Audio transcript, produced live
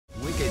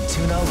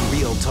Tuna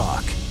Real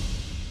Talk.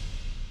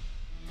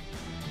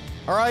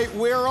 All right,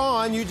 we're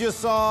on. You just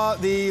saw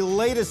the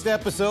latest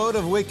episode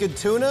of Wicked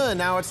Tuna, and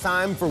now it's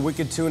time for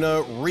Wicked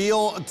Tuna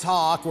Real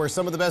Talk, where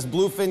some of the best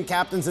bluefin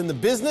captains in the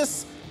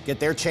business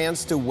get their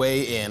chance to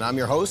weigh in. I'm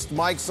your host,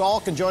 Mike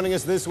Salk, and joining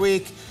us this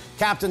week,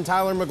 Captain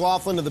Tyler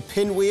McLaughlin of the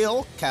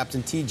Pinwheel,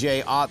 Captain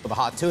TJ Ott of the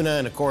Hot Tuna,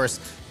 and of course,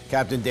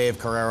 Captain Dave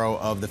Carrero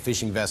of the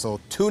fishing vessel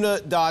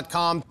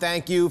Tuna.com.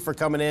 Thank you for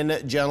coming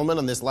in, gentlemen.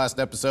 On this last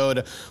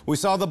episode, we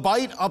saw the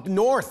bite up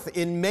north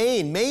in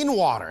Maine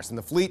waters, and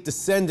the fleet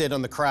descended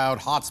on the crowd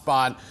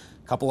hotspot.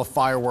 A couple of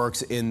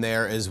fireworks in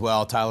there as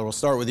well. Tyler, we'll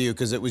start with you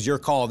because it was your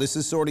call. This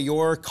is sort of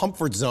your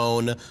comfort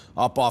zone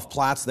up off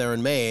Platts there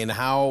in Maine.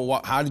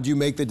 How did you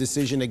make the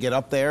decision to get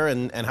up there,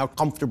 and how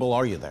comfortable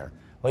are you there?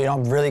 Well,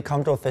 I'm really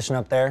comfortable fishing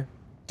up there.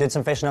 Did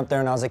some fishing up there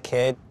when I was a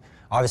kid.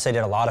 Obviously, I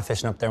did a lot of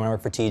fishing up there when I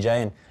worked for TJ,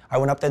 and I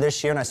went up there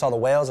this year and I saw the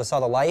whales, I saw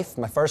the life.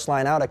 My first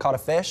line out, I caught a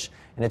fish,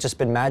 and it's just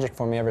been magic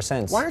for me ever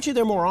since. Why aren't you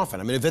there more often?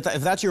 I mean, if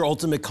that's your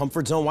ultimate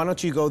comfort zone, why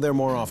don't you go there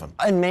more often?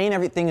 In Maine,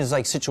 everything is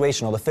like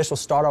situational. The fish will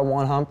start on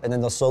one hump, and then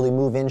they'll slowly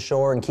move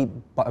inshore and keep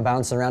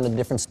bouncing around to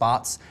different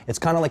spots. It's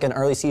kind of like an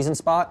early season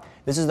spot.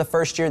 This is the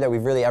first year that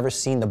we've really ever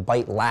seen the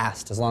bite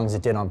last as long as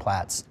it did on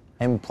Platts.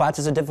 And Platts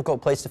is a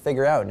difficult place to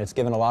figure out, and it's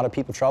given a lot of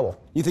people trouble.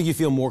 You think you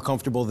feel more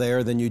comfortable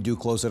there than you do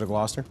closer to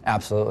Gloucester?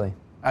 Absolutely.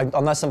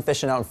 Unless I'm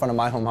fishing out in front of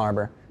my home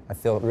harbor, I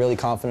feel really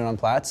confident on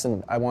Platts,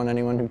 and I want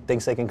anyone who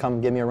thinks they can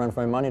come give me a run for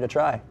my money to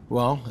try.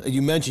 Well,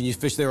 you mentioned you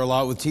fished there a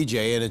lot with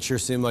TJ, and it sure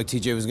seemed like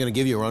TJ was going to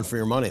give you a run for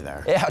your money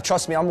there. Yeah,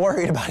 trust me, I'm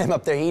worried about him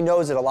up there. He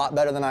knows it a lot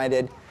better than I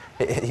did.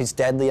 He's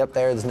deadly up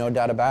there, there's no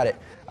doubt about it.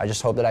 I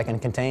just hope that I can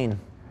contain.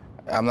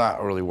 I'm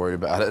not really worried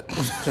about it,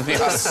 to be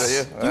honest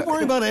with you. Do you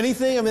worry about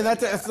anything? I mean,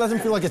 that doesn't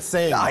feel like it's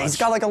saying much. He's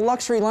got like a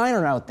luxury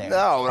liner out there.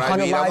 No, but I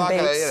mean, I'm not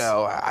gonna, you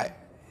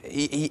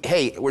know,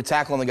 hey, we're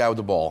tackling the guy with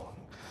the ball.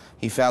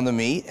 He found the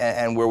meat,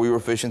 and where we were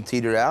fishing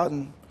teetered out,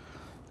 and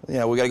you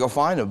know, we got to go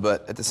find him.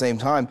 But at the same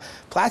time,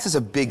 Platts is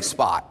a big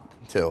spot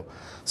too.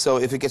 So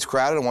if it gets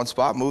crowded in one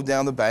spot, move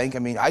down the bank. I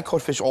mean, I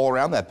caught fish all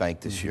around that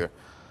bank this year.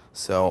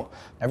 So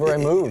everywhere I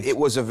moved, it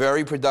was a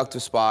very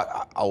productive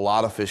spot. A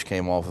lot of fish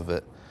came off of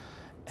it,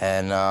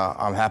 and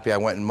I'm happy I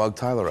went and mugged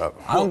Tyler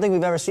up. I don't think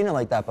we've ever seen it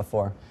like that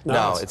before.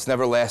 No, it's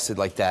never lasted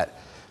like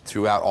that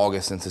throughout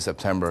August into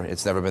September.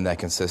 It's never been that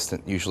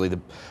consistent. Usually the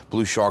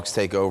blue sharks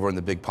take over and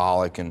the big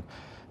pollock, and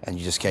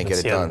you just can't get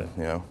it done,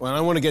 you know? Well, I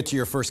want to get to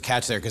your first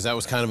catch there because that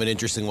was kind of an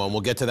interesting one.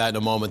 We'll get to that in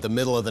a moment. The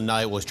middle of the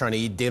night was trying to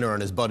eat dinner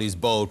on his buddy's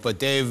boat. But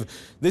Dave,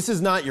 this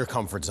is not your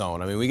comfort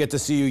zone. I mean, we get to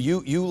see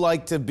you. You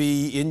like to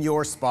be in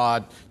your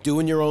spot,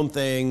 doing your own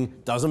thing.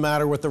 Doesn't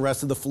matter what the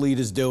rest of the fleet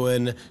is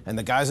doing. And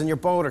the guys in your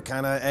boat are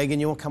kind of egging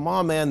you, come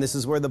on, man, this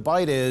is where the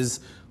bite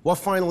is. What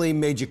finally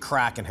made you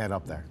crack and head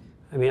up there?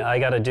 I mean, I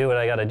got to do what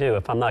I got to do.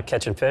 If I'm not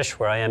catching fish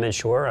where I am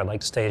inshore, I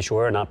like to stay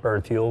inshore and not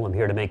burn fuel. I'm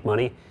here to make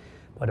money.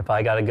 But if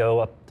I got to go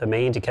up to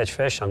Maine to catch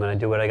fish, I'm going to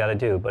do what I got to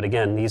do. But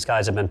again, these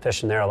guys have been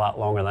fishing there a lot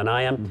longer than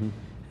I am. Mm-hmm.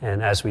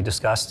 And as we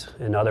discussed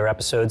in other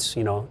episodes,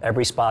 you know,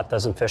 every spot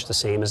doesn't fish the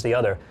same as the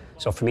other.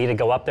 So for me to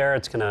go up there,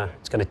 it's gonna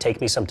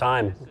take me some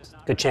time.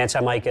 Good chance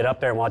I might get up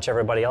there and watch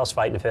everybody else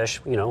fighting the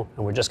fish, you know,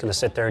 and we're just going to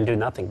sit there and do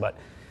nothing. But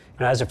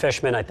you know, as a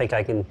fisherman, I think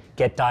I can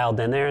get dialed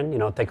in there and, you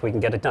know, think we can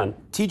get it done.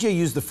 TJ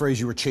used the phrase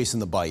you were chasing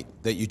the bite,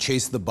 that you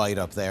chased the bite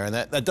up there, and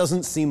that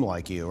doesn't seem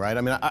like you, right?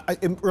 I mean,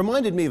 it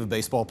reminded me of a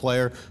baseball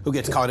player who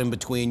gets caught in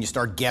between. You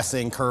start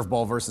guessing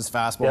curveball versus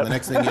fastball, and the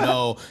next thing you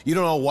know, you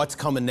don't know what's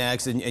coming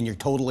next, and you're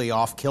totally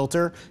off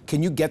kilter.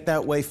 Can you get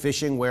that way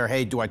fishing where,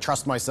 hey, do I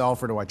trust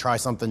myself or do I try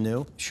something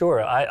new?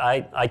 Sure.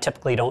 I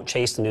typically don't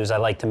chase the news. I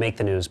like to make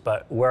the news.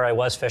 But where I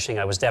was fishing,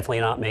 I was definitely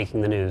not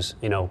making the news.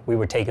 You know, we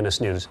were taking a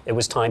snooze. It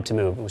was time to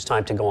move. It was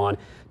time to go on,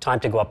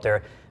 time to go up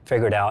there,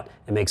 figure it out,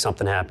 and make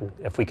something happen.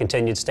 If we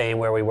continued staying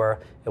where we were,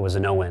 it was a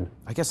no-win.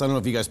 I guess I don't know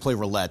if you guys play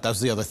roulette. That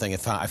was the other thing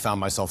I found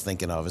myself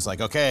thinking of. It's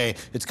like, okay,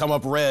 it's come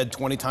up red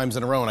 20 times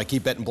in a row, and I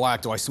keep betting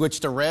black. Do I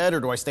switch to red, or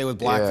do I stay with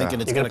black thinking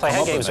it's going to come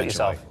up eventually? You're going to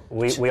play head games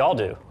with yourself. We all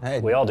do.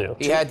 Hey, we all do.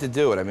 He had to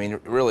do it. I mean,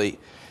 really,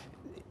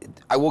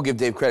 I will give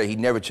Dave credit. He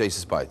never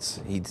chases bites.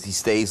 He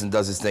stays and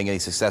does his thing, and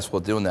he's successful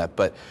at doing that.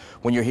 But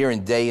when you're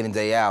hearing day in and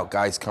day out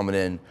guys coming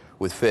in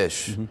with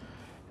fish,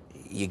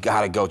 you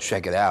got to go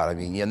check it out. I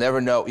mean, you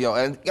never know. You know,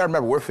 and you got to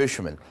remember, we're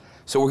fishermen,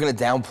 so we're going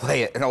to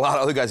downplay it. And a lot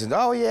of other guys say,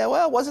 "Oh yeah,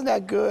 well, it wasn't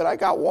that good. I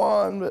got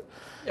one." But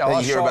then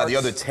you hear about the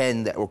other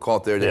 10 that were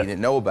caught there that you didn't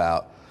know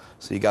about.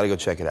 So you got to go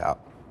check it out.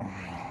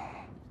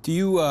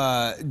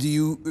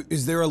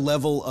 Is there a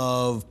level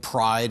of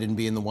pride in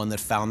being the one that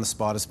found the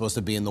spot as opposed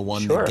to being the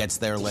one that gets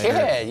there later?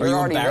 Yeah, you're Are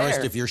you embarrassed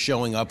there if you're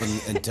showing up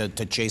and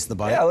to chase the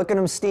bite? Yeah, look at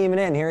him steaming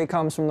in. Here he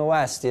comes from the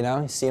west, you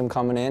know. You see him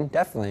coming in,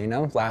 definitely, you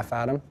know, laugh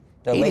at him.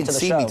 They're He late didn't to the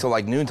see show. me till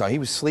like noontime. He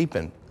was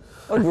sleeping.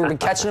 Look, we've been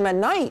catching him at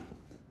night.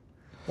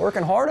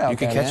 Working hard out You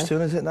there, can catch man.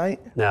 tunas at night?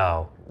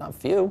 No. Not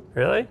few.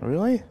 Really?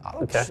 Really?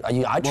 Okay.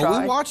 I try.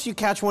 Well, we watched you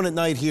catch one at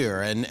night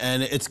here, and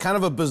it's kind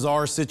of a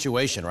bizarre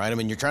situation, right? I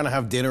mean, you're trying to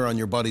have dinner on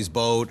your buddy's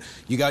boat.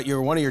 You got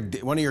one of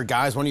your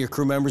guys, one of your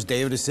crew members,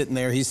 David, is sitting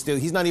there.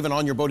 He's not even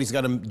on your boat. He's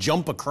got to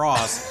jump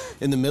across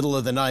in the middle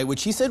of the night,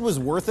 which he said was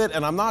worth it,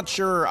 and I'm not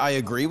sure I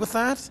agree with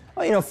that.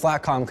 Well, you know,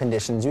 flat calm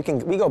conditions. We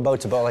go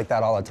boat to boat like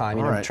that all the time.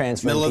 You know,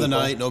 transferring Middle of the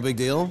people. night, no big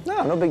deal?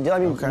 No, no big deal. I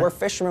mean, we're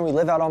fishermen. We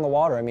live out on the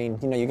water. I mean,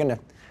 you know,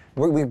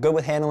 we're good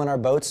with handling our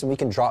boats, and we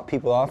can drop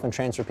people off and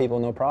transfer people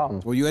no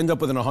problem. Well, you end up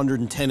with an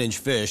 110-inch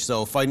fish,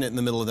 so fighting it in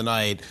the middle of the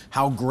night,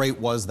 how great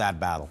was that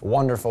battle?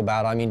 Wonderful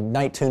battle. I mean,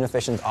 night tuna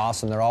fishing's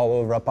awesome. They're all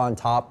over up on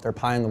top. They're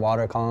pieing the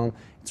water column.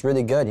 It's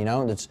really good, you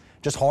know. It's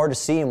just hard to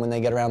see them when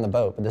they get around the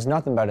boat, but there's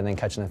nothing better than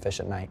catching a fish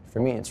at night. For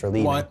me, it's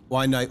relieving.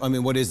 Why night? I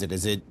mean, what is it?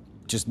 Is it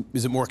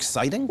more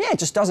exciting? Yeah, it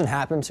just doesn't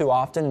happen too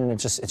often, and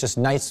it's just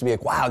nice to be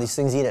like, wow, these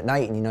things eat at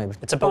night, and you know, It's a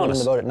put them bonus.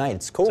 in the boat at night.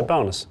 It's cool. It's a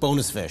bonus.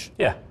 Bonus fish?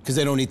 Yeah. Because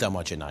they don't eat that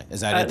much at night.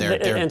 Is that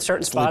it? In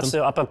certain spots,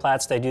 up on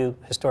Platts, they do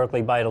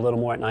historically bite a little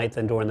more at night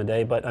than during the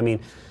day. But I mean,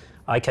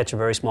 I catch a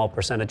very small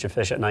percentage of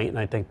fish at night, and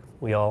I think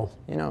we all.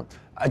 You know,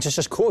 it's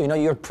just cool. You know,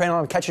 you're planning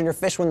on catching your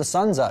fish when the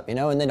sun's up, you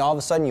know, and then all of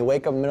a sudden you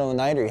wake up in the middle of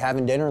the night or you're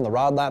having dinner and the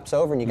rod lap's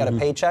over and you got a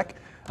paycheck.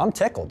 I'm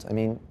tickled. I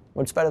mean,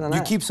 what's better than that?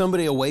 You keep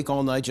somebody awake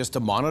all night just to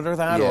monitor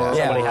that? Yeah. Or?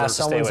 yeah, Somebody has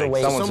to stay someone's awake.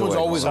 awake. Someone's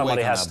always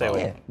Somebody awake has on to stay that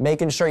boat. awake. Yeah,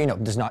 making sure, you know,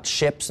 there's not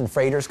ships and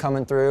freighters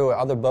coming through or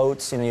other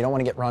boats. You know, you don't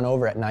want to get run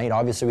over at night.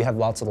 Obviously, we have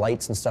lots of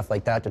lights and stuff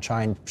like that to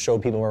try and show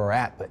people where we're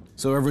at. But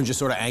So everyone's just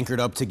sort of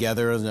anchored up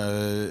together in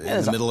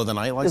the middle of the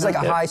night like there's that?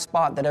 like a high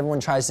spot that everyone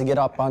tries to get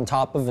up on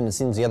top of, and it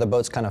seems the other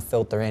boats kind of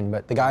filter in.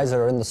 But the guys that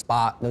are in the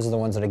spot, those are the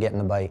ones that are getting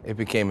the bite. It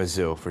became a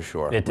zoo for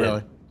sure. It did.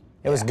 Really?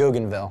 It was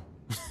Googanville.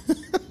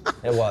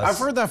 It was. I've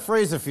heard that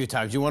phrase a few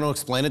times. You want to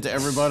explain it to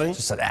everybody?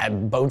 Just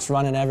boats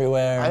running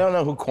everywhere. I don't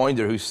know who coined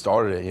it, who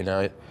started it, you know.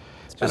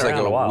 It's just like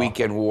around a a while.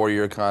 weekend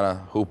warrior kind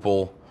of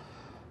hoople.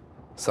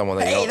 Someone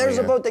that you Hey, don't there's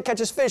a hear. boat that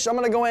catches fish. I'm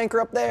gonna go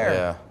anchor up there.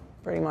 Yeah.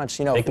 Pretty much,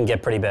 you know. It can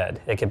get pretty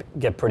bad. It can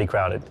get pretty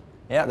crowded.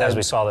 Yeah, as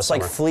we saw this It's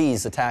like summer.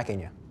 fleas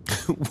attacking you.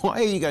 Why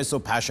are you guys so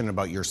passionate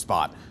about your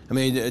spot? I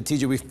mean,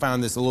 TJ, we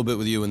found this a little bit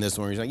with you in this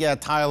one. He's like, yeah,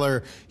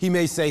 Tyler, he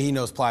may say he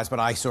knows Platts, but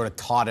I sort of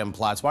taught him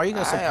Platts. Why are you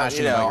guys so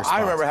passionate about your spots?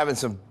 I remember having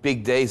some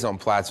big days on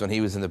Platts when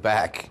he was in the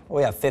back.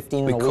 We have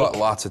 15 We in a caught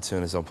week. lots of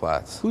tunas on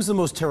Platts. Who's the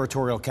most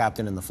territorial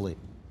captain in the fleet?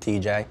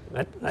 TJ.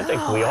 I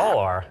think we all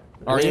are.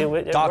 Are you?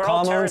 We're Doc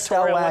all Homo and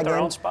territorial with our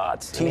Stellwagen. own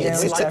spots. TJ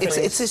I mean,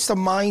 It's just a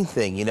mind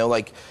thing, you know,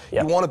 like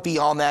Yeah. you want to be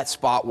on that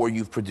spot where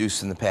you've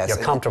produced in the past. You're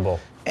comfortable.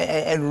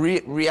 And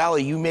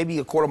reality, you may be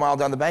a quarter mile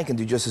down the bank and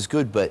do just as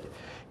good, but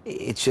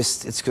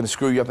it's going to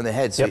screw you up in the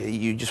head. So Yep.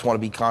 you just want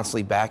to be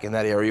constantly back in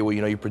that area where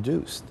you know you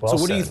produced. Well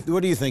So said.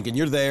 what are you thinking?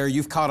 You're there,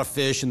 you've caught a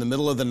fish in the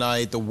middle of the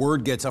night, the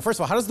word gets out. First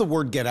of all, how does the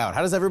word get out?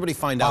 How does everybody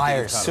find out that you've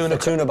Buyers. caught a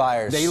fish? Tuna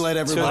buyers. They let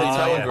everybody Tuna know.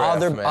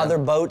 telegraph. man. Other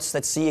boats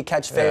that see you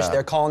catch fish, Yeah.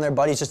 they're calling their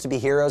buddies just to be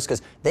heroes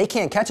because they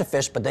can't catch a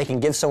fish, but they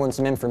can give someone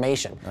some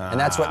information, and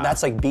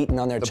that's like beating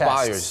on their The chests.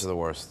 buyers are the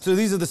worst. So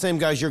these are the same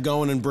guys you're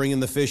going and bringing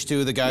the fish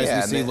to, the guys Yeah,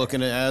 you see man.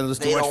 looking at, there's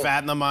too They much don't-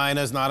 fat in the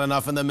minas, not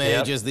enough in the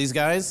majors. These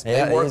guys?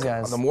 Yeah, They work, these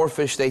guys. the more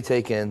fish they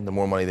take in, the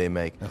more money they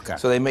make. Okay.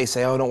 So they may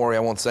say, "Oh, don't worry, I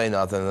won't say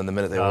nothing," and then the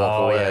minute they walk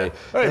Oh, away,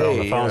 yeah.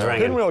 hey, The phone's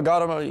ringing. Pinwheel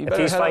got him. You If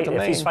better he's, head out to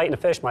if he's Maine. fighting a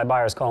fish, my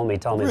buyer's calling me,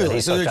 telling me that Really?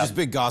 he's So they're hooked just up.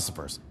 big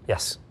gossipers.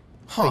 Yes.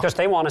 Because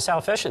they want us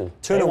out fishing.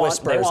 Tuna They want-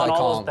 whisperers, they want I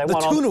call all- them. they The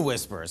want all- tuna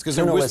whisperers, because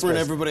they're Tuna whispering to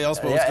whispers. everybody else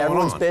about Yeah, what's going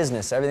everyone's on.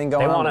 business, everything They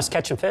going on. want us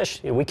catching fish.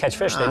 We catch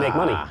fish, they make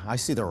money. I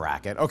see the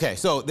racket. Okay,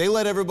 so they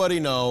let everybody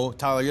know,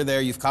 Tyler, you're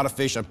there, you've caught a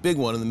fish, a big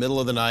one in the middle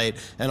of the night,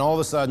 and all of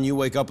a sudden you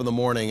wake up in the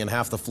morning and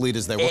half the fleet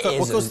is there. What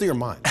It is goes a- through your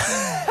mind?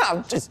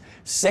 Just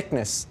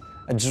sickness.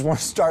 I just want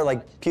to start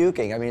like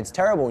puking. I mean, it's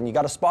terrible when you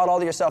got to spot all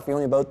to yourself. You're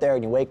only boat there,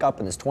 and you wake up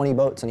and there's 20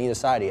 boats on either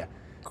side of you.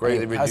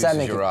 Greatly How's that reduces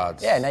make your you-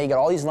 odds. Yeah, now you got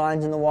all these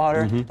lines in the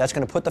water. That's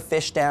going to put the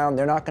fish down.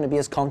 They're not going to be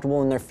as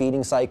comfortable in their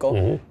feeding cycle.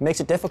 It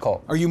makes it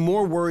difficult. Are you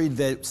more worried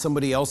that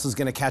somebody else is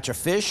going to catch a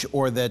fish,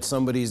 or that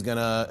somebody's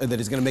that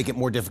is going to make it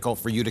more difficult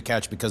for you to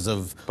catch because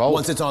of Both.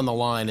 once it's on the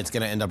line, it's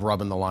going to end up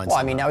rubbing the line? Well,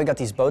 I mean, somehow? now we got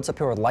these boats up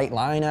here with light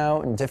line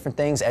out and different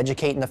things,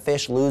 educating the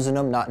fish, losing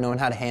them, not knowing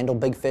how to handle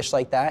big fish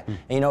like that. And,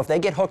 you know, if they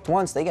get hooked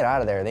once, they get out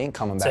of there. They ain't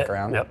coming back That's it.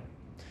 around. Yep.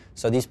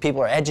 So these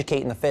people are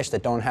educating the fish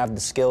that don't have the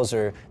skills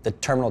or the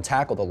terminal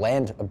tackle to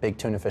land a big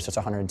tuna fish that's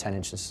 110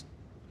 inches.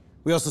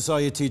 We also saw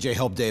you, TJ,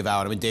 help Dave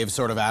out. I mean, Dave's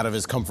sort of out of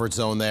his comfort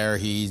zone there.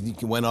 He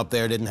went up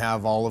there, didn't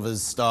have all of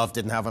his stuff,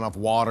 didn't have enough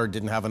water,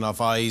 didn't have enough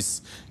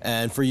ice.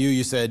 And for you,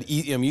 you said,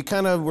 you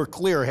kind of were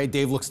clear, hey,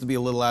 Dave looks to be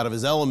a little out of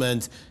his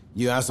element.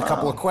 You asked a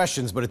couple of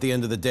questions, but at the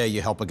end of the day,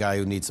 you help a guy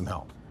who needs some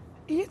help.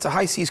 It's a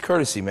high seas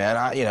courtesy, man.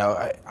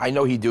 I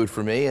know he'd do it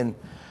for me, and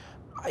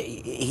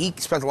he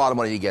spent a lot of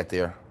money to get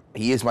there.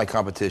 He is my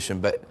competition,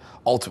 but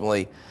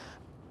ultimately,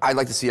 I'd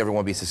like to see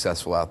everyone be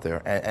successful out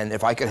there. And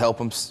if I could help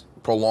him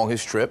prolong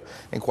his trip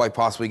and quite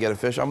possibly get a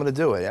fish, I'm going to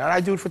do it. And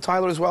I do it for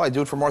Tyler as well. I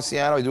do it for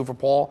Marciano. I do it for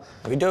Paul.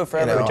 We do it for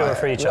You know, everyone. We do it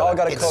for each We all other.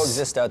 got to It's-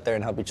 coexist out there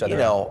and help each other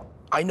You out. know,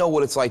 I know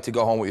what it's like to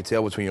go home with your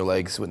tail between your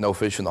legs with no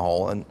fish in the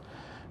hole. And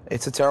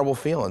it's a terrible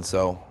feeling.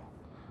 So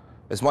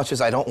as much as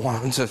I don't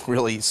want him to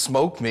really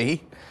smoke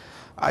me,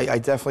 I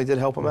definitely did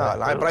help him out.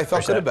 But I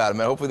felt good about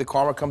him, and hopefully the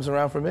karma comes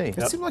around for me.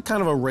 It seemed like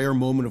kind of a rare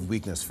moment of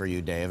weakness for you,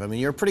 Dave. I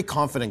mean, you're a pretty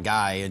confident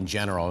guy in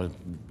general. It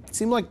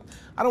seemed like,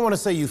 I don't want to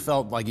say you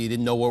felt like you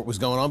didn't know what was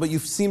going on, but you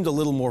seemed a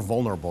little more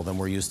vulnerable than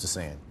we're used to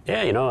seeing.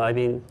 Yeah, you know, I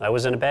mean, I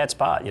was in a bad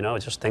spot, you know,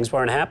 just things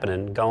weren't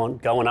happening.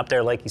 Going up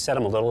there, like you said,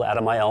 I'm a little out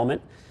of my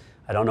element.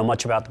 I don't know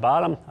much about the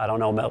bottom. I don't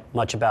know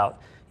much about,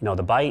 you know,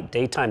 the bite,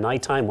 daytime,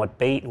 nighttime, what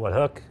bait, what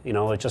hook. You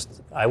know, it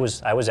just, I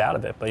was out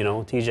of it. But, you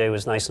know, TJ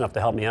was nice enough to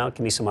help me out,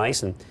 give me some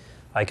ice, and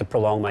I could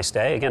prolong my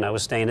stay. Again, I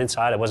was staying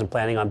inside. I wasn't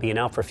planning on being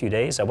out for a few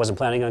days. I wasn't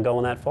planning on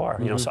going that far.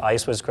 You know, so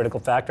ice was a critical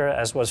factor,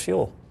 as was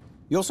fuel.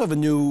 You also have a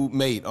new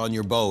mate on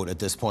your boat at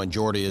this point.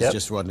 Jordy is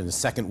just running the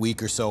second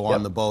week or so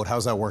on the boat.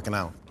 How's that working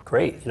out?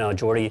 Great. You know,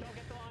 Jordy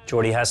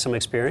has some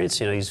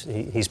experience. You know,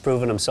 he's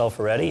proven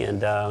himself already,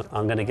 and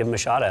I'm going to give him a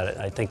shot at it.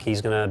 I think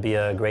he's going to be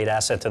a great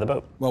asset to the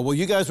boat. Well, while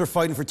you guys were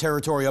fighting for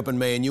territory up in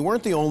Maine, you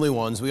weren't the only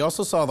ones. We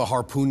also saw the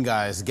harpoon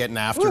guys getting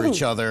after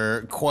each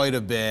other quite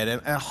a bit,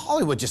 and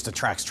Hollywood just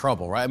attracts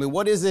trouble, right? I mean,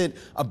 what is it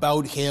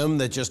about him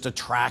that just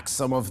attracts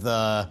some of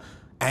the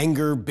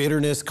anger,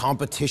 bitterness,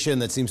 competition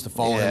that seems to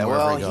follow him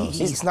wherever he goes?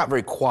 He's not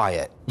very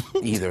quiet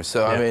either.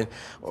 So, I mean,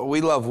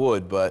 we love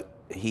Wood, but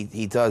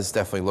he does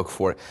definitely look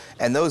for it.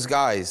 And those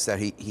guys that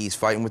he's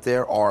fighting with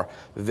there are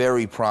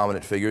very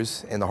prominent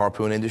figures in the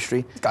harpoon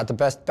industry. He's got the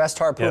best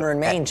harpooner in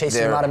Maine,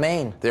 chasing him out of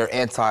Maine. They're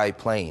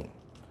anti-plane.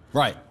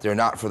 Right. They're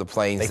not for the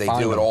planes. They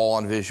do it all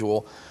on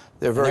visual.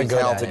 They're very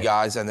talented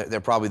guys, and they're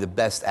probably the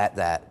best at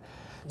that.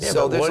 Yeah,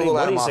 so there's a little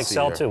Woody's animosity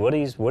excel there.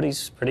 too.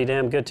 Woody's pretty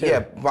damn good too.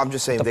 Yeah, I'm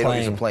just saying they don't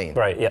use a plane.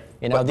 Right, yeah.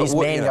 You know, these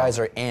Wood, Maine guys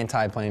are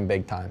anti-plane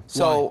big time.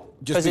 So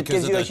because it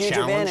gives you a huge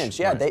advantage.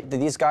 Yeah,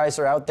 these guys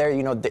are out there,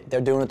 you know,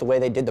 they're doing it the way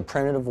they did, the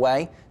primitive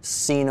way,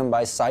 seeing them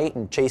by sight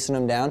and chasing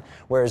them down,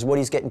 whereas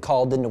Woody's getting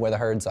called into where the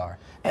herds are.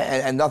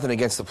 And nothing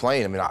against the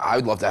plane. I mean, I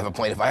would love to have a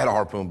plane if I had a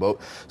harpoon boat.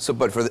 So,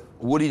 but for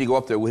Woody to go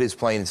up there with his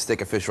plane and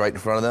stick a fish right in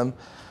front of them,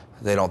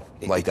 they don't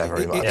like that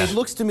very much. It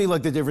looks to me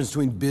like the difference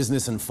between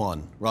business and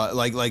fun, right?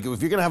 Like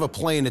if you're gonna have a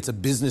plane, it's a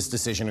business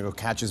decision to go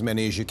catch as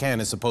many as you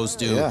can, as opposed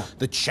to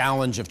the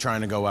challenge of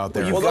trying to go out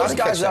there. Well, those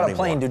guys without a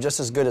plane do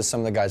just as good as some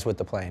of the guys with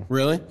the plane.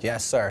 Really?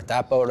 Yes, sir.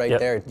 That boat right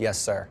there, yes,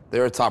 sir.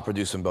 They're a top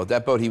producing boat.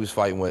 That boat he was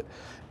fighting with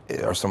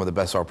are some of the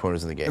best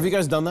harpooners in the game. Have you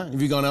guys done that?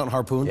 Have you gone out and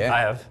harpooned?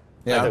 I have.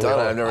 Yeah, I've done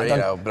it. I've never, been on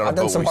a I've done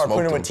boat some where we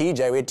harpooning smoked with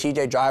TJ. We had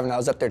TJ driving, I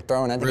was up there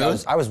throwing. I think Really?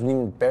 I was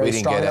even barely didn't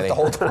strong get enough any.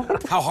 to hold them.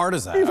 How hard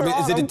is that? I mean,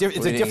 it's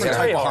a different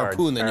type of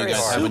harpoon than you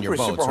guys have in your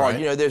boats, super hard. right?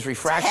 You know, there's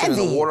refraction in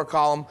the water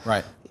column.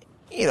 Right.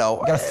 You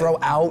know, You gotta throw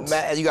out.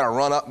 You gotta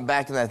run up and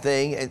back in that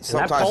thing. And That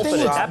sometimes pulpit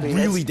it's is choppy.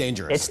 really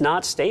dangerous. It's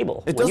not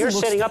stable. It When you're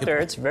doesn't look sitting up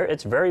there, stable.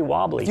 it's very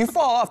wobbly. If you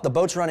fall off, the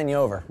boat's running you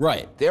over.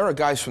 Right. There are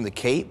guys from the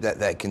Cape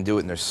that can do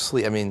it in their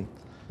sleep. I mean,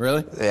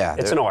 Really? yeah.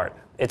 It's an art.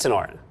 It's an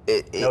art.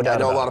 No doubt I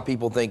know about a lot it. of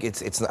people think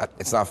it's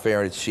not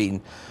fair and it's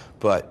cheating,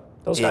 but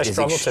Those it guys is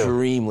struggle too.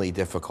 extremely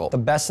difficult. The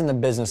best in the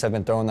business have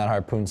been throwing that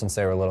harpoon since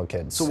they were little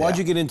kids. So why'd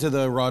you get into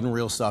the rod and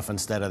reel stuff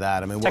instead of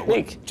that? I mean,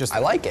 Technique. Just I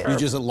like it. You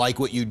just like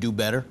what you do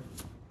better?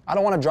 I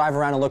don't want to drive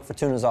around and look for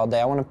tunas all day.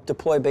 I want to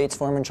deploy baits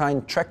for them and try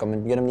and trick them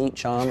and get them to eat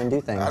chum and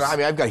do things. I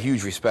mean, I've got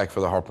huge respect for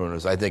the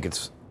harpooners. I think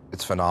it's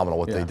phenomenal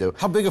what they do.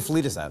 How big a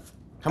fleet is that?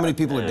 How many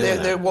people are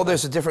doing that? Well,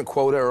 there's a different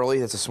quota early.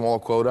 It's a smaller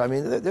quota. I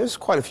mean, there's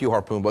quite a few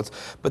harpoon boats,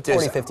 but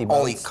there's 40, 50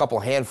 only a boats. couple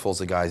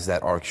handfuls of guys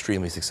that are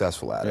extremely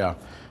successful at it. Yeah.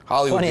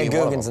 Hollywood Plenty of being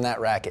one Googans in them.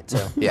 that racket,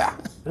 too. Yeah.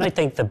 And I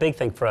think the big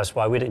thing for us,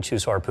 why we didn't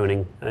choose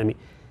harpooning, I mean,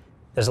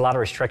 there's a lot of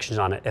restrictions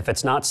on it. If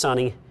it's not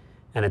sunny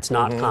and it's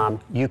not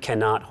calm, you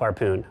cannot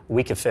harpoon.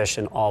 We can fish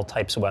in all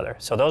types of weather.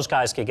 So those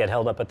guys could get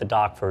held up at the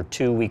dock for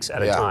 2 weeks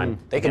at a time.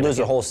 They could lose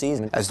their whole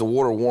season. As the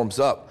water warms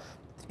up,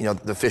 you know,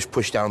 the fish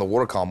push down in the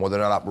water column where they're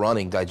not up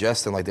running,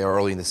 digesting like they are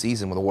early in the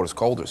season when the water's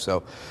colder.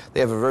 So they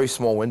have a very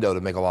small window to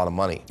make a lot of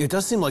money. It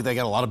does seem like they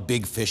got a lot of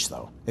big fish,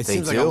 though. It They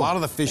seems like do. a lot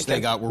of the fish they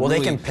got were well, they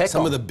really can pick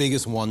some of them. the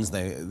biggest ones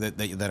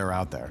that are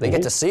out there. They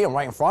get to see them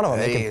right in front of them.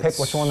 They can pick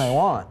which one they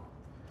want.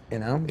 You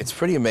know? It's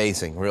pretty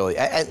amazing, really.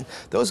 And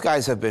those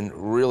guys have been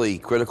really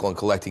critical in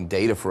collecting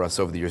data for us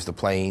over the years, the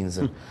planes,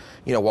 and,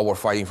 you know, while we're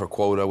fighting for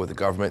quota with the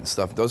government and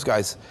stuff. Those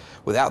guys,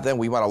 without them,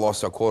 we might have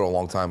lost our quota a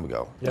long time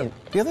ago. Yep.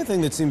 The other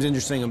thing that seems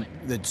interesting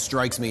that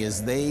strikes me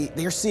is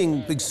they're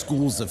seeing big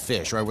schools of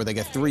fish, right, where they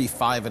get 3,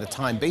 5 at a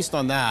time. Based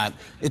on that,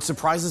 it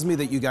surprises me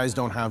that you guys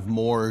don't have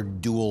more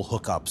dual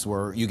hookups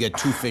where you get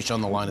 2 fish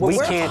on the line. We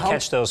can't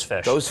catch those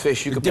fish. Those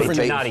fish you could They put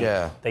do bait, not eat.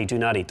 yeah. They do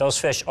not eat. Those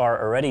fish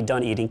are already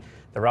done eating.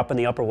 They're up in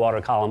the upper water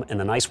column in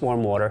the nice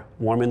warm water,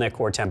 warming their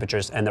core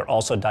temperatures, and they're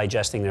also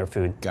digesting their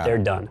food. They're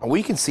done. And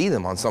we can see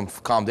them on some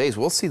calm days.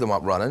 We'll see them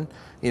up running,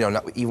 you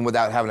know, even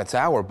without having a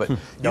tower. But you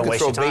Don't can waste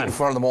throw your bait time. in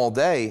front of them all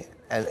day,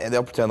 and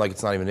they'll pretend like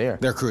it's not even there.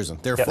 They're cruising.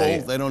 They're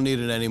full. They don't need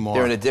it anymore.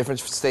 They're in a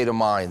different state of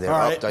mind. They're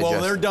all up right. digesting.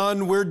 Well, they're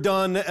done. We're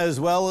done as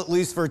well, at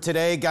least for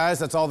today, guys.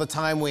 That's all the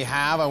time we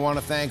have. I want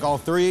to thank all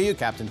three of you,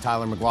 Captain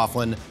Tyler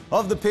McLaughlin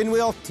of the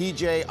Pinwheel,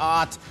 TJ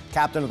Ott,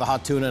 Captain of the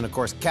Hot Tuna, and of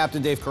course,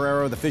 Captain Dave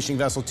Carrero, the fishing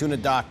vessel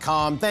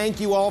tuna.com. Thank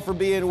you all for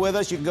being with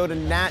us. You can go to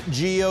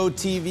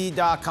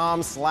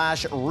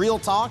natgeotv.com/Real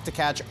Talk to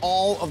catch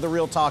all of the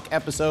Real Talk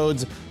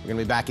episodes. We're going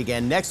to be back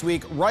again next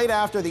week, right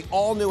after the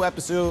all-new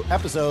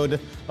episode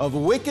of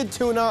Wicked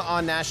Tuna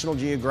on National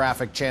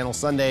Geographic Channel,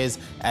 Sundays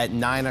at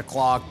 9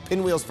 o'clock.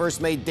 Pinwheel's first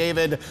mate,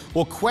 David,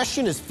 will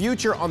question his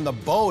future on the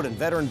boat, and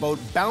veteran boat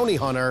bounty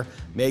hunter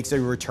makes a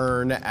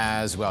return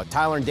as well.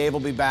 Tyler and Dave will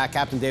be back.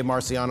 Captain Dave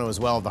Marciano as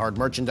well of the Hard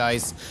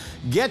Merchandise.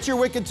 Get your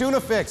Wicked Tuna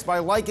fix by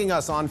liking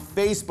us on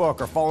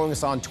Facebook or following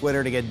us on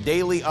Twitter to get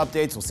daily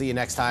updates. We'll see you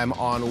next time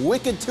on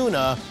Wicked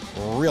Tuna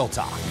Real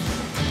Talk.